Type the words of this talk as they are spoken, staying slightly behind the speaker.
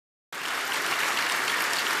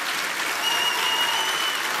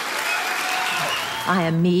I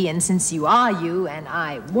am me, and since you are you, and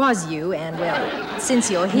I was you, and well,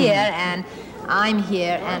 since you're here, and I'm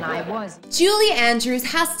here, and I was. Julie Andrews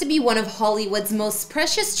has to be one of Hollywood's most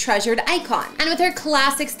precious treasured icons. And with her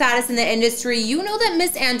classic status in the industry, you know that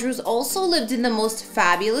Miss Andrews also lived in the most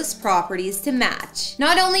fabulous properties to match.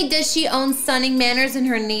 Not only does she own stunning manors in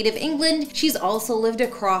her native England, she's also lived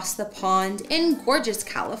across the pond in gorgeous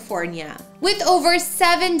California. With over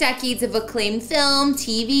 7 decades of acclaimed film,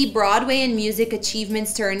 TV, Broadway, and music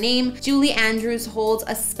achievements to her name, Julie Andrews holds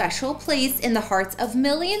a special place in the hearts of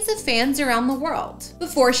millions of fans around the world.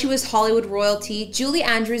 Before she was Hollywood royalty, Julie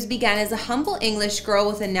Andrews began as a humble English girl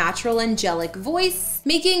with a natural angelic voice,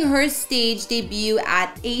 making her stage debut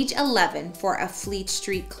at age 11 for a Fleet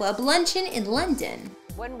Street Club luncheon in London.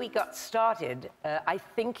 When we got started, I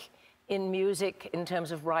think in music, in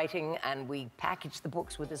terms of writing, and we packaged the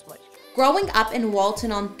books with as much. Growing up in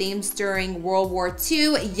Walton-on-Thames during World War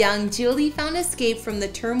II, young Julie found escape from the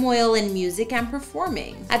turmoil in music and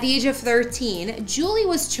performing. At the age of 13, Julie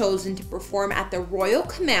was chosen to perform at the Royal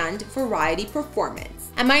Command Variety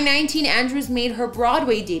Performance. At my 19, Andrews made her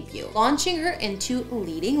Broadway debut, launching her into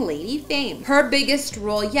leading lady fame. Her biggest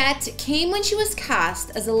role yet came when she was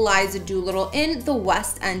cast as Eliza Doolittle in the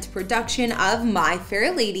West End production of My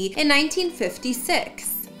Fair Lady in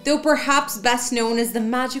 1956. Though perhaps best known as the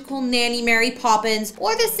magical Nanny Mary Poppins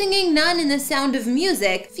or the singing nun in The Sound of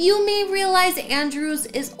Music, few may realize Andrews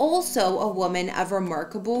is also a woman of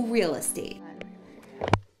remarkable real estate.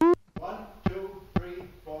 1, 2, 3,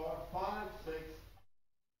 4, 5, 6.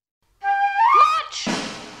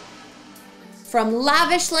 From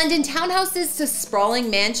lavish London townhouses to sprawling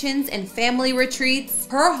mansions and family retreats,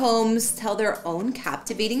 her homes tell their own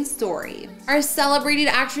captivating story. Our celebrated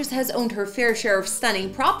actress has owned her fair share of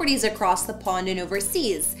stunning properties across the pond and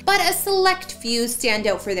overseas, but a select few stand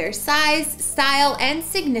out for their size, style, and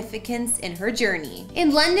significance in her journey.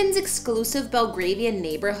 In London's exclusive Belgravian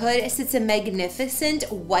neighborhood sits a magnificent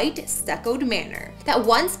white stuccoed manor that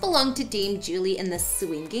once belonged to Dame Julie in the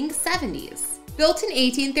swinging 70s. Built in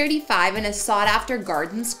 1835 in a sought-after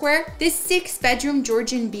garden square, this 6-bedroom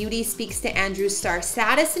Georgian beauty speaks to Andrews' star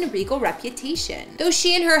status and regal reputation. Though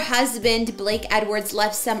she and her husband, Blake Edwards,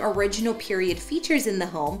 left some original period features in the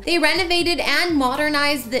home, they renovated and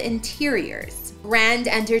modernized the interiors. Grand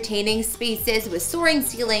entertaining spaces with soaring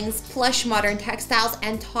ceilings, plush modern textiles,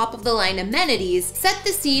 and top-of-the-line amenities set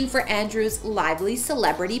the scene for Andrews' lively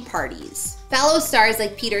celebrity parties. Fellow stars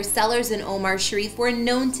like Peter Sellers and Omar Sharif were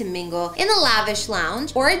known to mingle in the lavish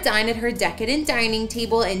lounge or dine at her decadent dining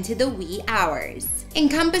table into the wee hours.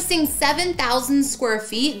 Encompassing 7,000 square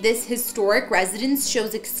feet, this historic residence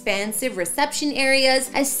shows expansive reception areas,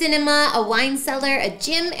 a cinema, a wine cellar, a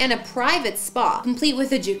gym, and a private spa, complete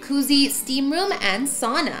with a jacuzzi, steam room, and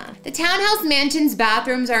sauna. The townhouse mansion's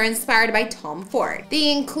bathrooms are inspired by Tom Ford.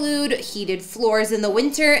 They include heated floors in the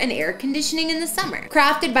winter and air conditioning in the summer.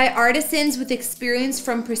 Crafted by artisans with experience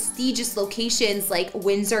from prestigious locations like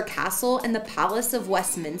Windsor Castle and the Palace of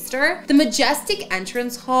Westminster, the majestic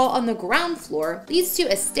entrance hall on the ground floor leads to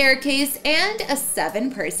a staircase and a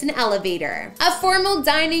 7-person elevator. A formal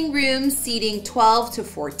dining room seating 12 to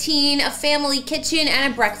 14, a family kitchen,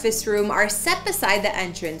 and a breakfast room are set beside the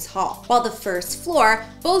entrance hall, while the first floor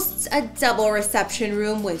boasts a double reception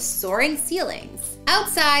room with soaring ceilings.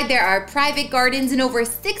 Outside, there are private gardens and over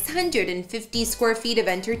 650 square feet of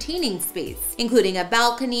entertaining space, including a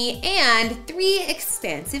balcony and 3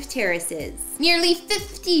 expansive terraces. Nearly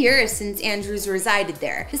 50 years since Andrews resided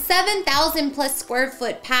there, the 7,000 plus square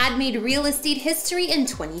foot pad made real estate history in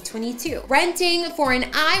 2022, renting for an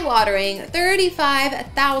eye-watering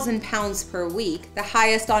 £35,000 per week, the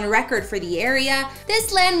highest on record for the area.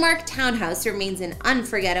 This landmark townhouse remains an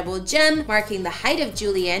unforgettable gem, marking the height of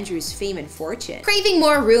Julie Andrews' fame and fortune. Craving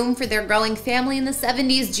more room for their growing family in the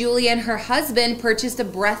 70s, Julie and her husband purchased a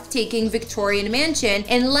breathtaking Victorian mansion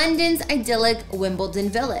in London's idyllic Wimbledon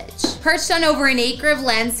Village. Perched on over an acre of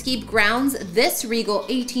landscape grounds, this regal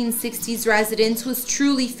 1860s residence was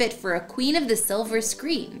truly fit for a queen of the silver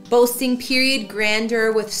screen. Boasting period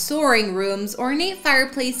grandeur with soaring rooms, ornate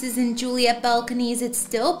fireplaces, and Juliet balconies, it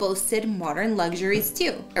still boasted modern luxuries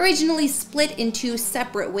too. Originally split into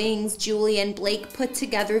separate wings, Julie and Blake put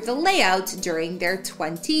together the layout during their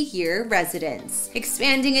 20-year residence.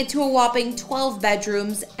 Expanding it to a whopping 12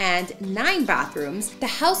 bedrooms and 9 bathrooms, the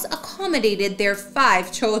house accommodated their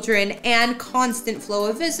 5 children and constant flow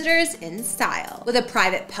of visitors in style. With a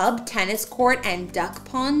private pub, tennis court, and duck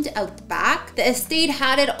pond out the back, the estate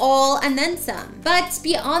had it all and then some. But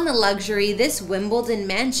beyond the luxury, this Wimbledon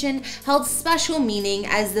mansion held special meaning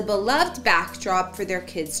as the beloved backdrop for their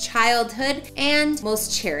kids' childhood and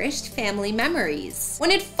most cherished family memories.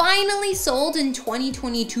 When it finally sold in in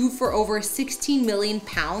 2022 for over £16 million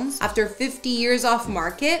after 50 years off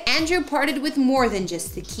market, Andrew parted with more than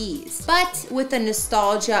just the keys, but with the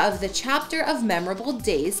nostalgia of the chapter of memorable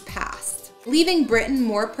days past. Leaving Britain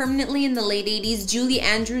more permanently in the late 80s, Julie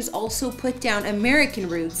Andrews also put down American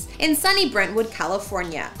roots in sunny Brentwood,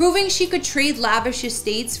 California. Proving she could trade lavish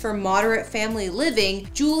estates for moderate family living,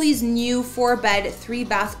 Julie's new 4-bed,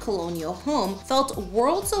 3-bath colonial home felt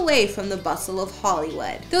worlds away from the bustle of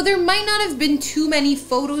Hollywood. Though there might not have been too many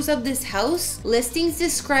photos of this house, listings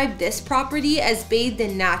describe this property as bathed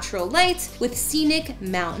in natural light with scenic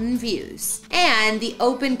mountain views. And the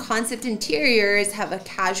open concept interiors have a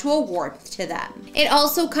casual warmth to them. It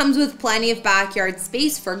also comes with plenty of backyard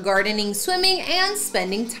space for gardening, swimming, and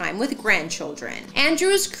spending time with grandchildren.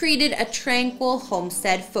 Andrews created a tranquil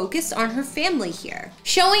homestead focused on her family here.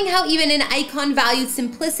 Showing how even an icon valued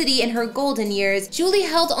simplicity in her golden years, Julie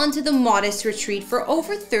held onto the modest retreat for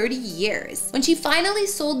over 30 years. When she finally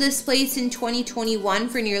sold this place in 2021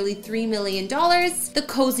 for nearly $3 million, the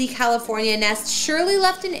cozy California nest surely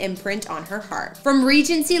left an imprint on her heart. From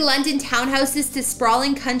Regency London townhouses to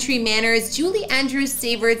sprawling country manors, Julie Andrews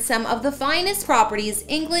savored some of the finest properties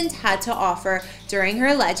England had to offer during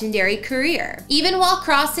her legendary career. Even while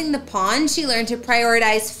crossing the pond, she learned to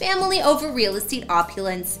prioritize family over real estate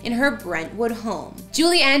opulence in her Brentwood home.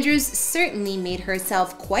 Julie Andrews certainly made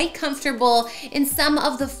herself quite comfortable in some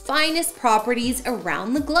of the finest properties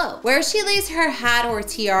around the globe. Where she lays her hat or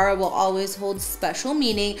tiara will always hold special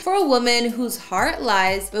meaning for a woman whose heart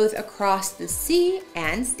lies both across the sea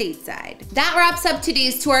and stateside. That wraps up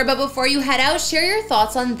today's tour, but before you head out, share your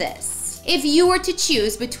thoughts on this. If you were to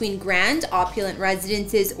choose between grand, opulent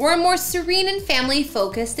residences or a more serene and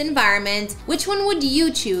family-focused environment, which one would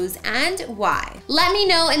you choose and why? Let me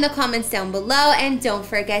know in the comments down below, and don't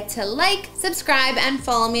forget to like, subscribe, and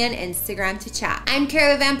follow me on Instagram to chat. I'm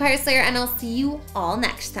Kara the Vampire Slayer, and I'll see you all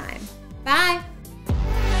next time. Bye!